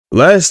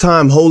Last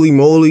time Holy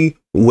Moly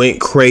went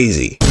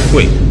crazy.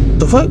 Wait,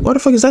 the fuck? Why the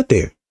fuck is that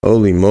there?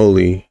 Holy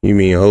moly. You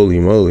mean holy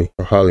moly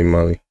or holly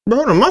moly? Bro,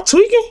 hold on, am I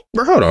tweaking?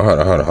 Bro, hold on.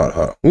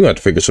 We gonna have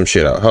to figure some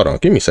shit out. Hold on,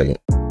 give me a second.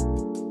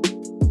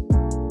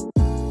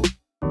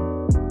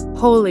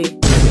 Holy.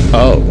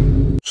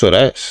 Oh, so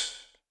that's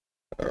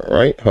all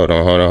right. Hold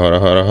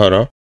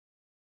on.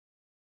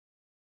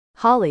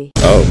 Holly.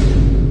 Oh.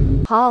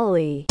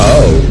 Holly.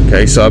 Oh,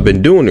 okay, so I've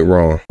been doing it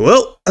wrong.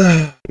 Well,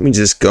 let me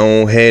just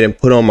go ahead and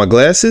put on my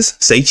glasses.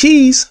 Say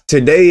cheese.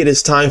 Today it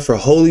is time for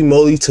Holy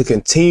Moly to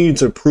continue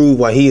to prove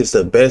why he is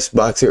the best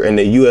boxer in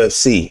the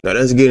UFC. Now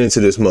let's get into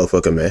this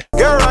motherfucker, man.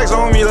 Got rocks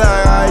on me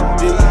like I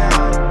did.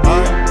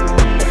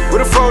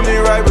 With a phone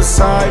right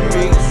beside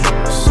me.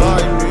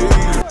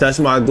 Touch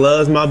my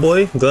gloves, my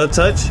boy. Glove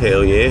touch.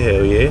 Hell yeah.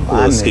 A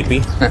little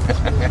skippy.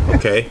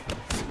 Okay.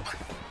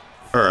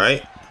 All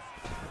right.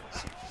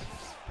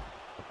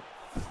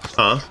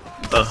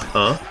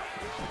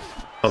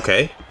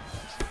 Okay.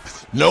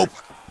 Nope.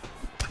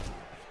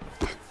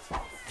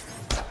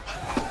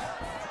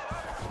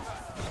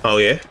 Oh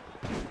yeah.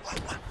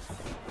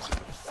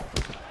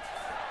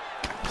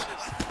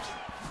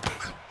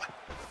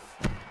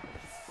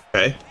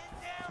 Okay.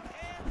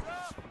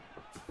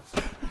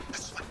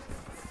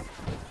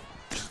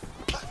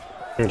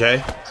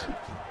 Okay.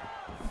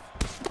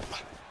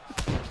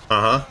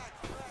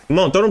 Come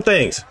on, throw them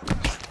things.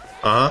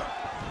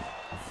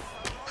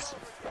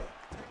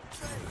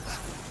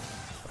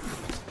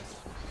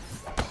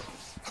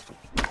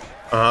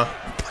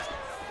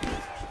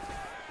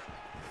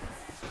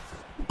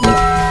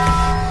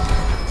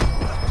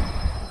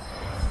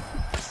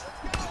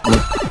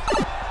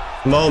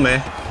 Come on,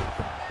 man.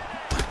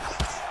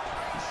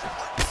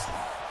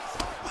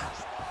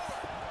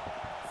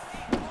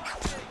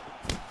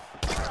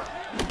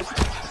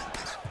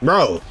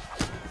 Bro.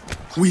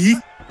 We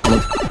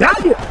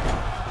Got you.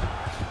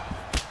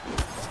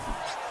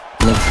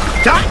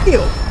 Got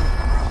you.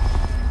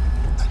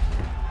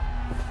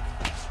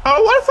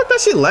 Oh, why the fuck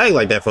that shit lag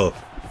like that for?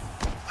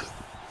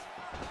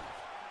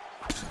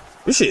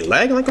 This shit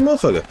lagging like a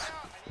motherfucker.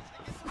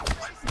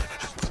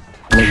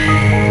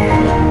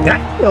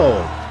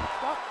 Damn.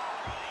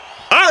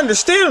 I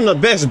understand I'm the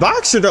best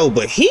boxer though,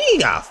 but he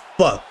got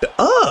fucked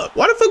up.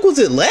 Why the fuck was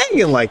it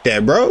lagging like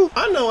that, bro?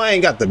 I know I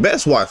ain't got the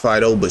best Wi-Fi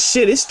though, but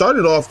shit, it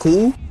started off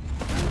cool.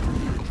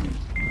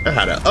 I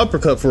had an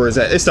uppercut for his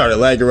ass. It started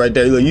lagging right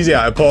there. Look, you see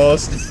how I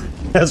paused?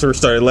 That's where it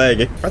started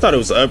lagging. I thought it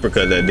was an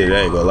uppercut that did it.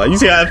 I ain't gonna lie. You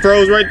see how it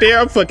froze right there?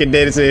 I'm fucking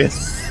dead as hell.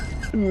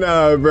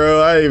 Nah,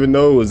 bro, I didn't even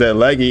know it was that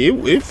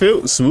laggy. It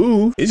felt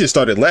smooth. It just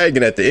started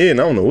lagging at the end.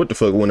 I don't know what the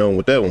fuck went on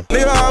with that one.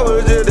 nigga, I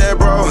was just that,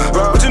 bro.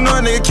 But you know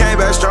a nigga came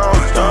back strong.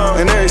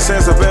 And ever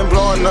since I've been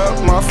blowing up,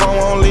 my phone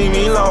won't leave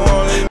me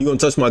alone. You gonna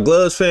touch my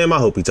gloves, fam? I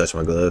hope he touched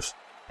my gloves.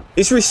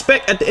 It's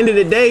respect at the end of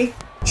the day.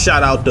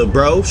 Shout out to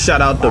bro. Shout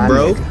out to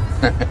bro.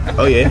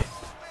 Oh yeah.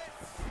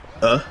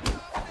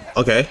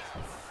 Okay.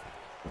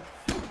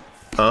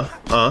 Oh.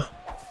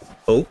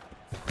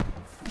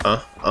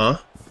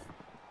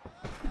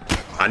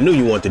 I knew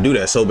you wanted to do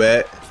that so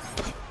bad.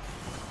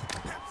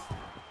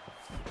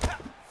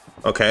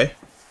 Okay.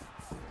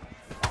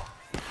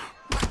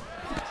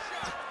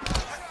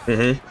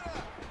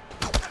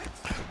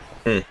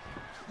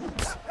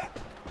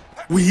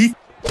 We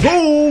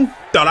Boom!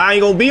 Thought I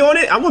ain't gonna be on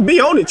it? I'm gonna be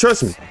on it,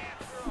 trust me.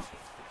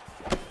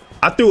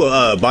 I threw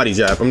a body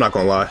jab, I'm not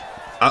gonna lie.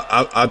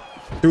 I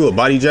threw a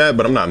body jab,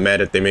 but I'm not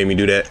mad if they made me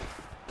do that.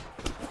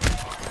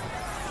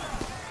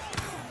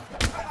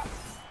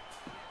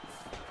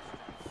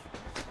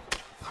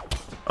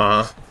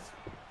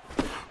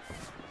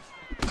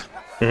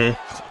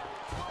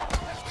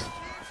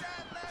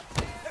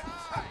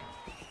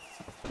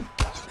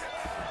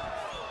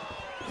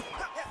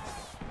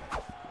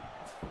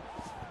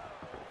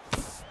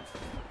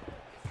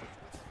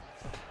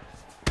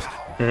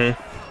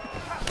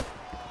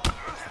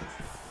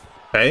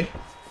 Okay.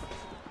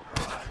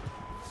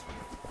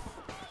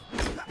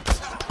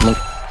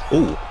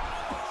 Ooh.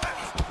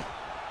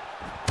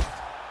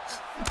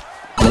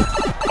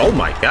 Oh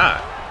my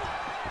God.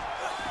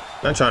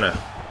 Not trying to.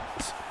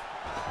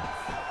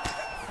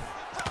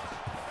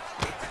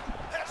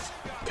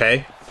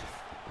 Okay.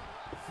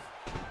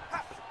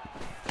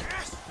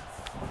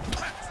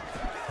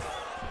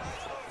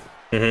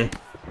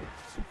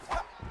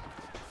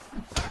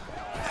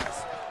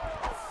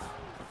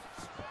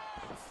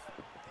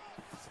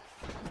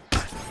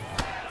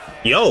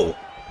 Yo,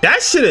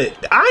 that shit,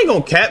 I ain't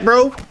gonna cap,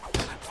 bro.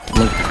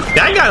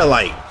 That gotta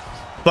like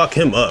fuck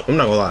him up. I'm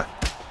not gonna lie.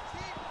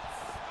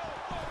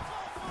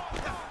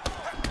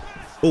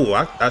 Ooh,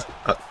 I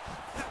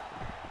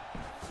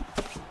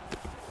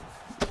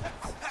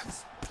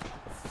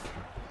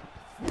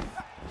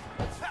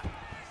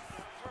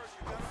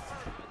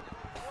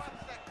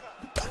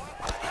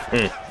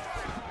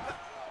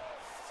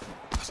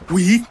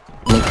we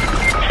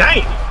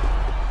Damn.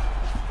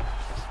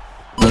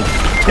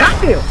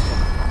 Damn.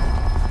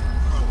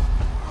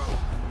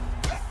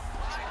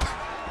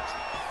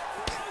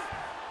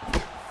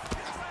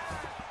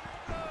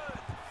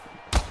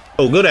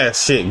 Oh, good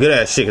ass shit. Good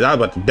ass shit. Cause I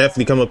was about to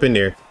definitely come up in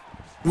there.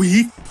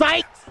 We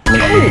Fight.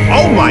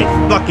 Oh my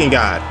fucking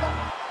God.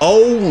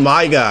 Oh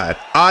my God.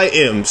 I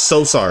am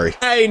so sorry.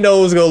 I ain't know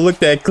it was gonna look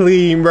that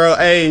clean, bro.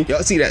 Hey,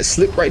 y'all see that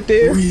slip right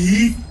there?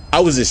 I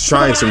was just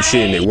trying some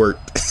shit and it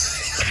worked.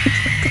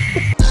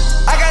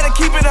 I gotta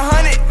keep it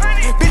 100.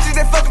 Bitches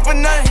that fucking for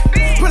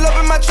nothing. Pull up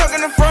in my truck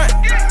in the front.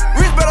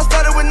 Rich, but I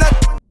started with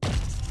nothing.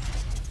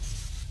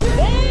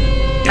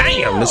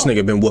 Damn, this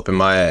nigga been whooping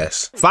my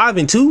ass. 5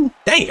 and 2?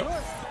 Damn.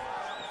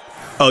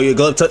 Oh, your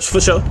glove touch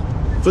for sure.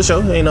 For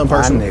sure. Ain't nothing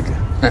personal.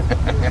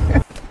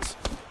 Nigga.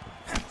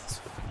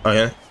 Oh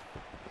yeah.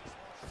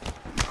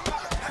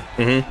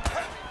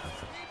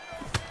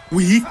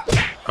 We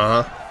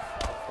Uh-huh.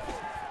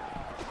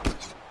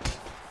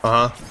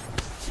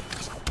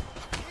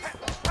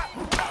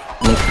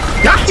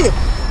 Got you.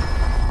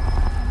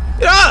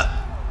 Get up.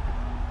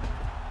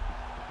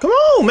 Come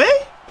on, man.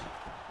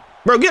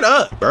 Bro, get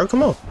up, bro.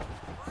 Come on.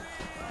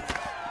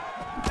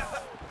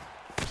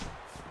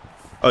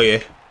 Oh yeah.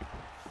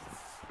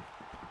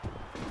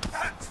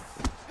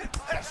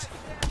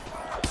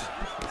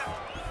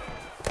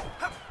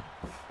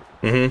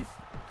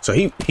 So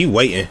he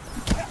waiting.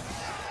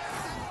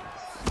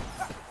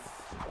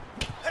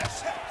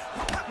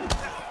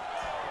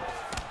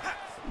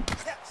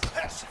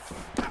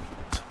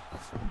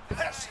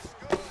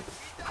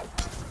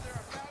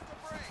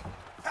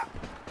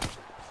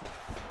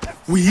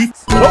 we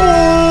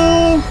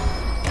Oh!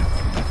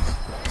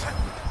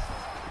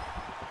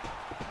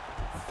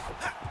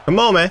 Come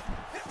on, man.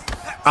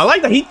 I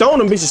like that he throwing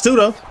them bitches too,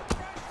 though.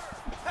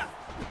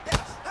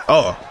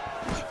 Oh.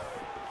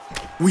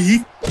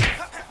 we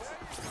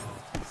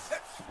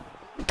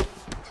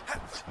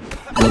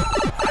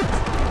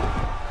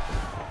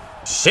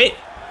Shit.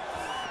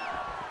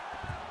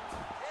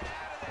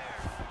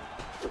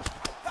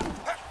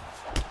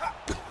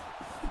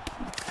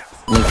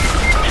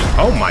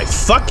 Oh my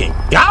fucking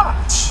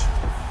gosh.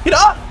 Get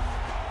up.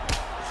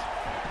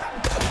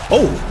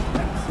 Oh.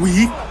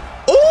 we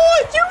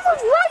Oh, you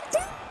was right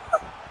there.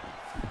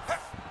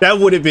 That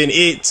would have been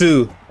it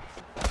too.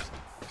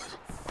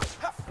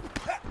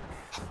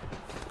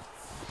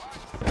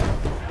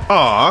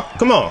 Aw,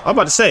 come on. I'm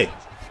about to say.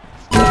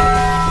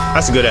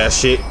 That's a good ass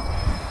shit.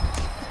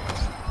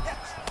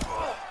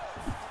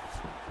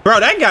 Bro,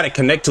 that gotta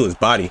connect to his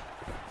body.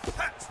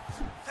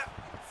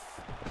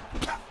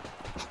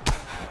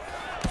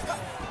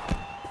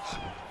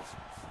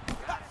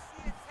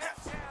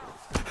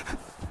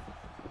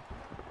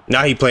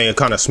 Now he playing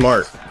kind of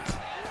smart.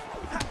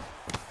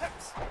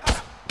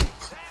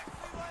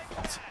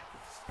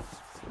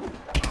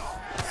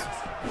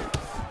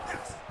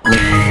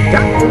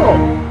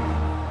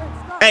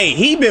 Hey,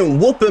 he been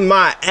whooping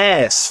my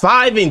ass.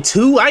 5 and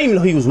 2. I didn't even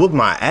know he was whooping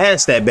my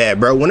ass that bad,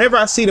 bro. Whenever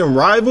I see them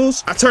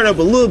rivals, I turn up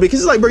a little bit because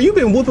it's like, bro, you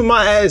been whooping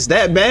my ass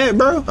that bad,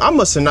 bro. I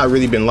must have not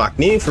really been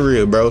locked in for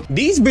real, bro.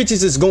 These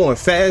bitches is going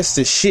fast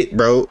as shit,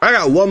 bro. I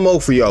got one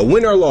more for y'all.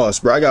 Win or loss,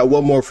 bro. I got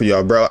one more for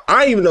y'all, bro. I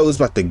didn't even know it was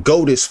about to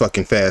go this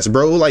fucking fast,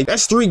 bro. Like,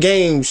 that's 3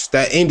 games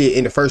that ended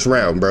in the first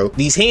round, bro.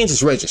 These hands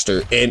is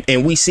registered,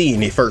 and we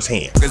seeing it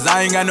firsthand. Cause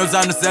I ain't got no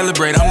time to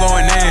celebrate. I'm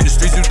going in. The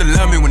streets used to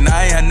love me when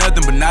I ain't had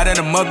nothing, but now that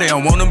I'm up, they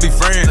don't want to be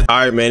friends. All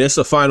right, man, it's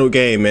a final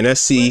game, man.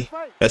 Let's see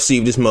if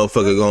this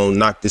motherfucker gonna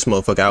knock this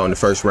motherfucker out in the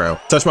first round.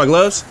 Touch my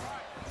gloves.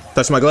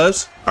 Touch my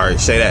gloves. All right,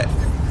 say that.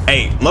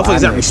 Hey,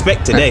 motherfuckers got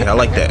respect today. I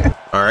like that.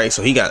 All right,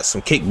 so he got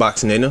some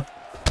kickboxing in him.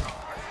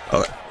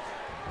 Okay.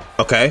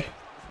 Okay.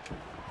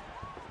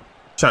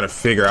 Trying to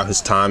figure out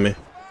his timing.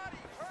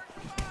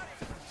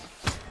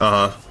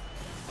 Uh-huh.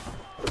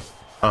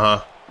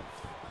 Uh-huh.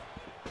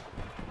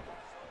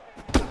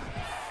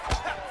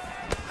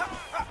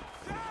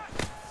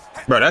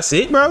 Bro, that's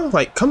it, bro?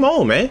 Like, come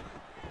on, man.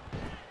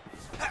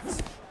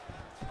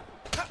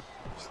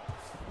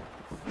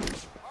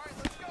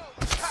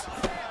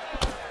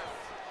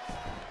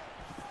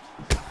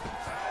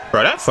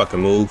 Bro, that fucking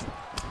move.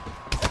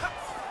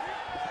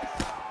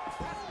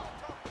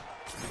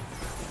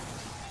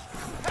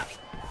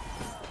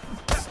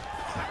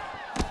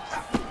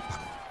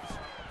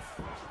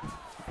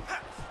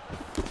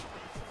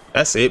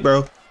 That's it,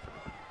 bro.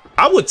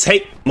 I would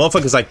take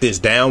motherfuckers like this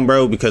down,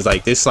 bro, because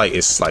like this, like,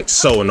 it's like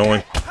so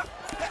annoying.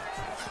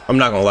 I'm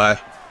not gonna lie.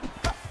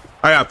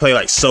 I gotta play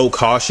like so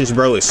cautious,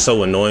 bro. It's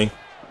so annoying.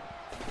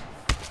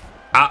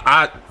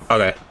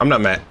 Okay, I'm not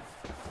mad.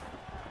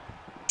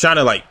 Trying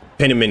to like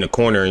pin him in the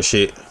corner and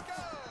shit.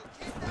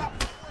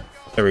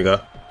 There we go.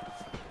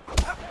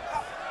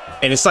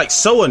 And it's like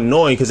so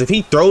annoying because if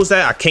he throws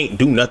that, I can't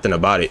do nothing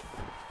about it.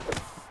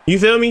 You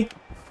feel me?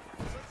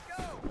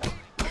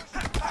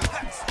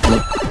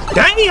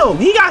 Damn,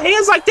 he got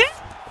hands like that?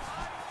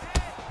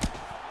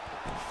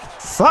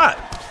 Fuck.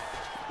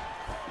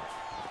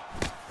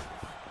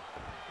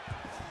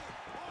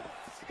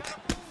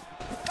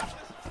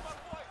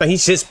 But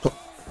he's just...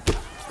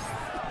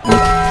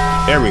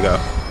 There we go.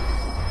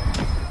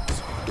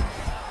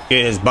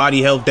 Getting his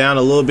body health down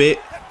a little bit.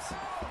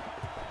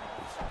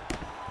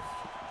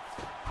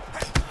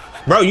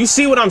 Bro, you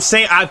see what I'm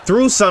saying? I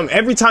threw some.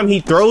 Every time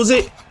he throws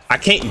it, I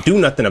can't do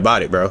nothing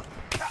about it, bro.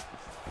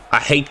 I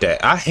hate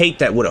that. I hate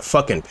that with a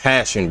fucking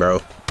passion,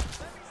 bro.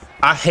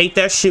 I hate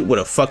that shit with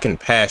a fucking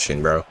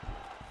passion, bro.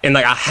 And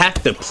like, I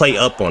have to play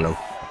up on him.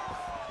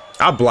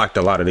 I blocked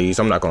a lot of these,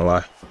 I'm not gonna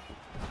lie.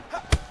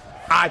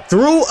 I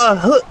threw a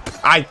hook.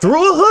 I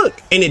threw a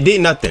hook and it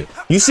did nothing.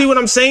 You see what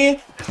I'm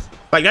saying?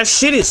 Like, that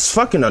shit is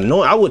fucking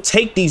annoying. I would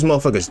take these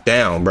motherfuckers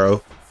down,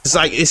 bro. It's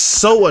like, it's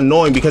so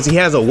annoying because he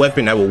has a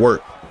weapon that will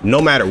work no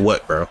matter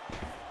what, bro.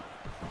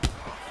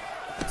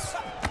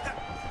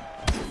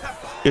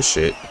 Good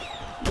shit.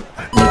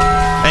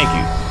 Thank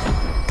you.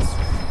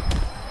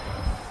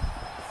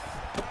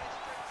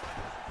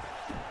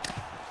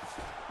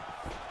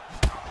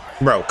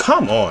 Bro,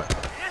 come on.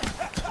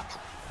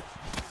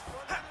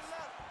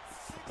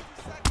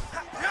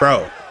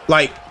 Bro,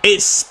 like,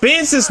 it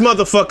spins this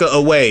motherfucker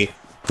away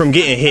from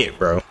getting hit,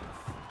 bro.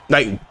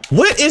 Like,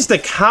 what is the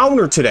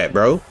counter to that,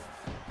 bro?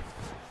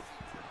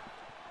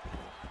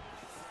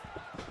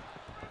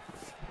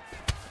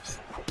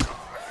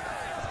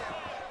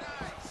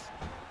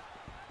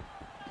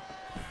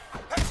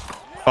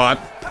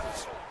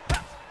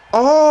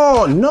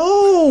 Oh,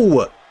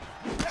 no.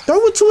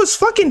 Throw it to his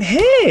fucking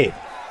head.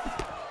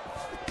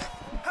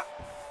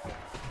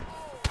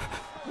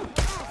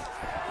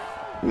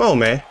 Come on,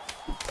 man.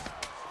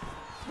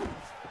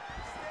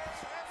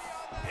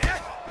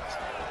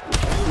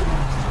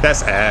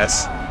 That's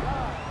ass.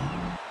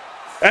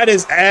 That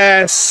is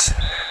ass.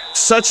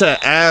 Such a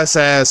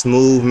ass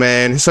move,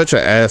 man. Such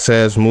a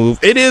ass move.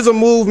 It is a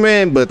move,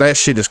 man, but that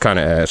shit is kind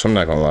of ass. I'm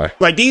not gonna lie.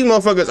 Like, these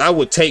motherfuckers I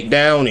would take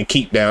down and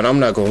keep down. I'm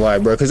not gonna lie,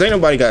 bro, because ain't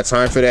nobody got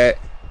time for that.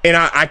 And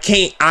I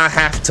can't. I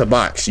have to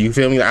box. You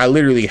feel me? I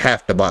literally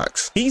have to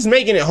box. He's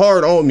making it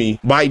hard on me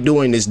by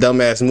doing this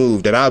dumbass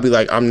move that I'll be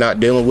like, I'm not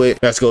dealing with.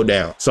 Let's go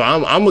down. So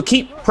I'm gonna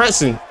keep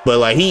pressing, but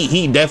like,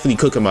 he definitely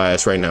cooking my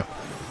ass right now.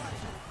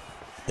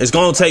 It's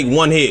gonna take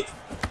one hit.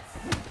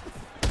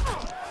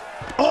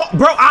 Oh,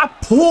 bro, I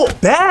pulled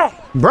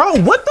back.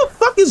 Bro, what the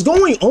fuck is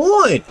going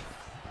on?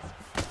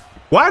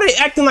 Why are they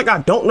acting like I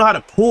don't know how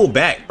to pull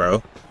back,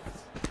 bro?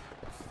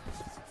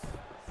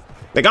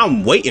 Like,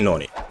 I'm waiting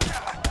on it.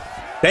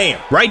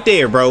 Damn, right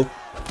there, bro.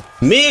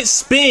 Mid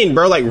spin,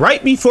 bro. Like,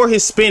 right before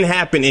his spin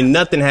happened and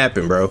nothing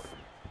happened, bro.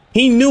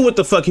 He knew what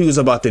the fuck he was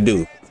about to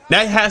do.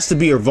 That has to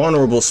be a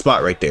vulnerable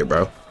spot right there,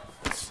 bro.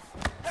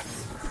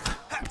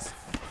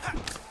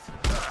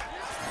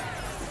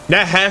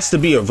 That has to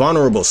be a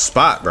vulnerable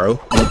spot, bro.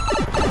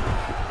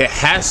 It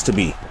has to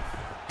be.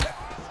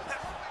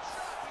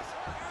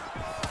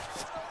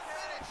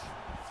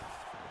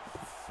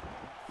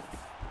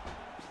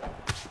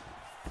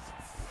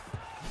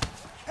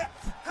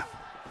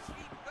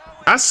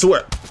 I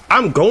swear,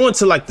 I'm going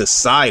to like the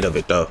side of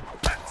it though.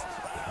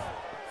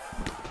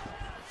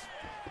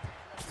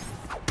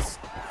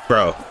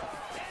 Bro.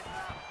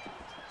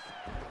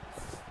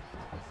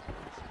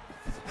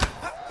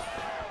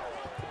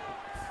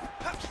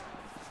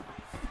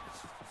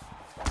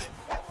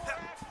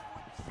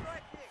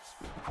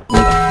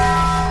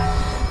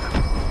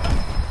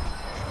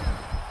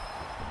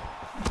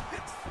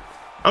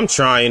 I'm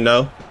trying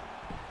though.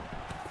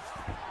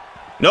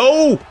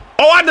 No.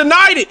 Oh, I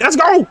denied it. Let's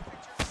go.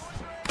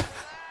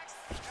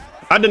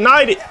 I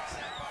denied it.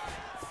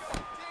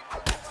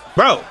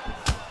 Bro.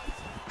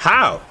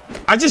 How?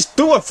 I just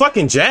threw a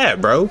fucking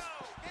jab, bro.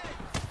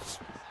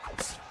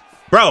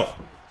 Bro.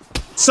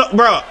 So,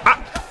 bro.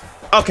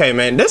 Okay,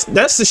 man. That's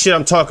the shit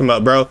I'm talking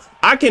about, bro.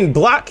 I can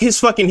block his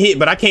fucking hit,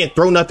 but I can't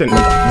throw nothing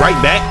right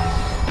back.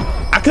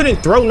 I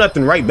couldn't throw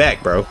nothing right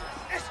back, bro.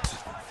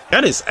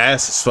 That is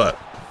ass as fuck.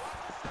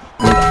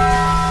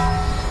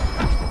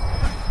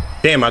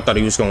 Damn, I thought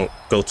he was gonna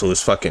go to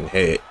his fucking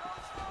head.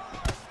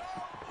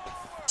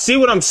 See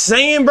what I'm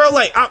saying, bro?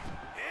 Like,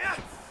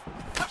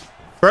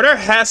 bro, there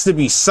has to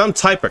be some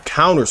type of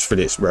counters for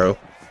this, bro.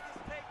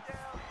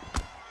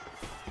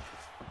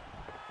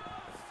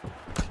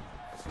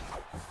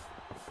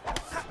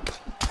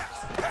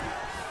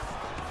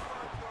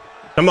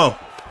 Come on.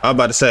 I was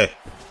about to say.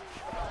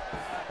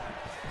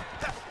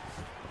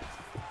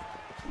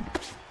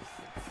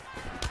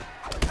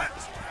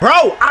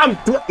 Bro,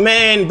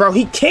 man, bro,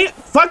 he can't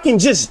fucking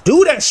just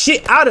do that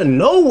shit out of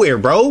nowhere,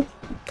 bro.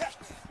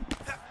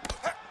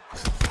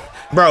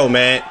 Bro,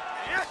 man,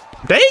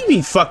 they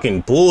be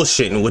fucking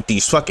bullshitting with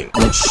these fucking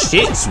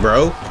shits,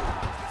 bro.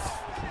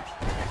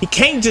 He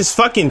can't just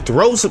fucking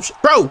throw some shit.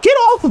 Bro, get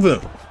off of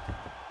him.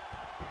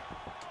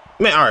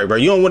 Man, all right, bro,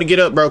 you don't want to get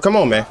up, bro? Come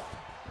on, man.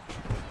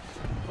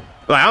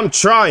 Like, I'm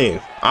trying.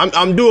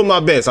 I'm doing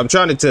my best. I'm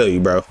trying to tell you,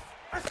 bro.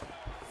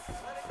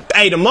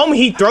 Hey, the moment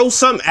he throws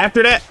something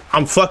after that,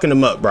 I'm fucking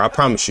him up, bro. I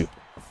promise you.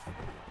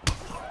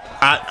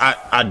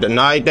 I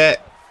denied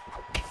that.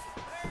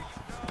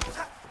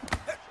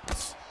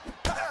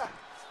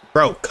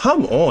 Bro,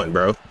 come on,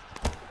 bro.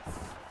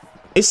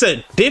 It's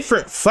a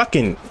different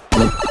fucking...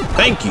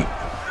 Thank you.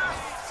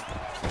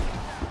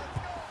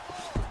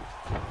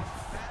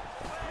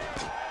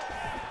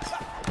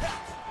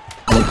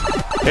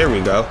 There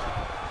we go.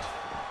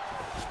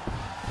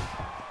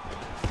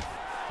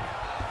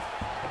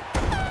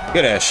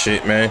 Good ass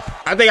shit, man.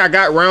 I think I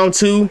got round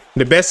 2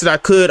 the best that I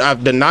could.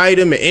 I've denied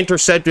him and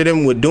intercepted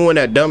him with doing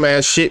that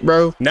dumbass shit,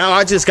 bro. Now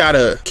I just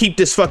gotta keep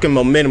this fucking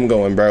momentum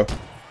going, bro.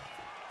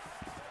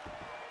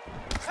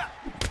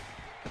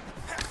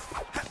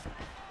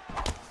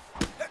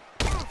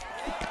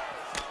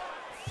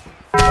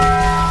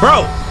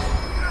 Bro,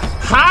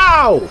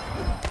 how?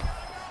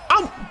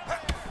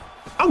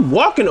 I'm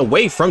walking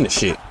away from the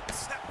shit.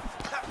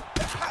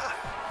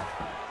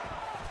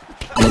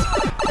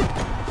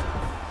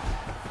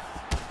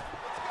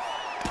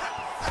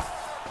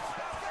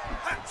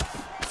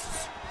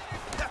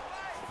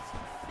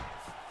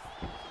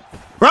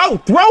 Bro,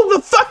 throw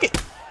the fucking...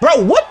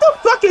 Bro, what the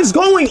fuck is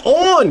going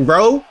on,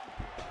 bro?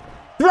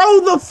 Throw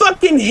the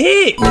fucking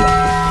hit. God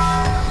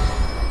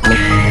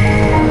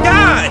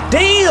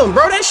damn,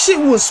 bro. That shit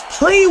was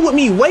playing with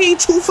me way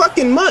too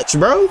fucking much,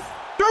 bro.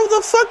 Throw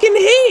the fucking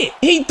hit.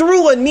 He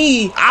threw a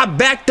knee. I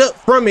backed up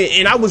from it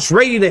and I was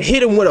ready to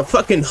hit him with a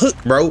fucking hook,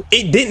 bro.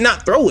 It did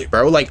not throw it,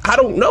 bro. Like, I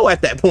don't know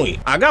at that point.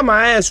 I got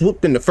my ass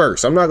whooped in the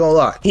first. I'm not gonna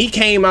lie. He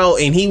came out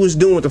and he was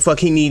doing what the fuck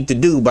he needed to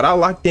do, but I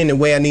locked in the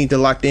way I need to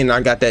lock in and I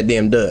got that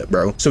damn dub,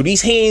 bro. So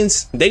these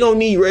hands, they gonna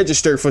need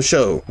register for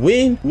sure.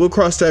 When? We'll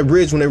cross that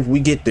bridge whenever we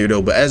get there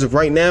though. But as of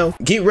right now,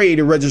 get ready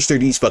to register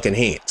these fucking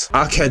hands.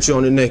 I'll catch you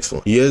on the next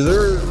one. Yes,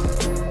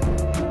 sir.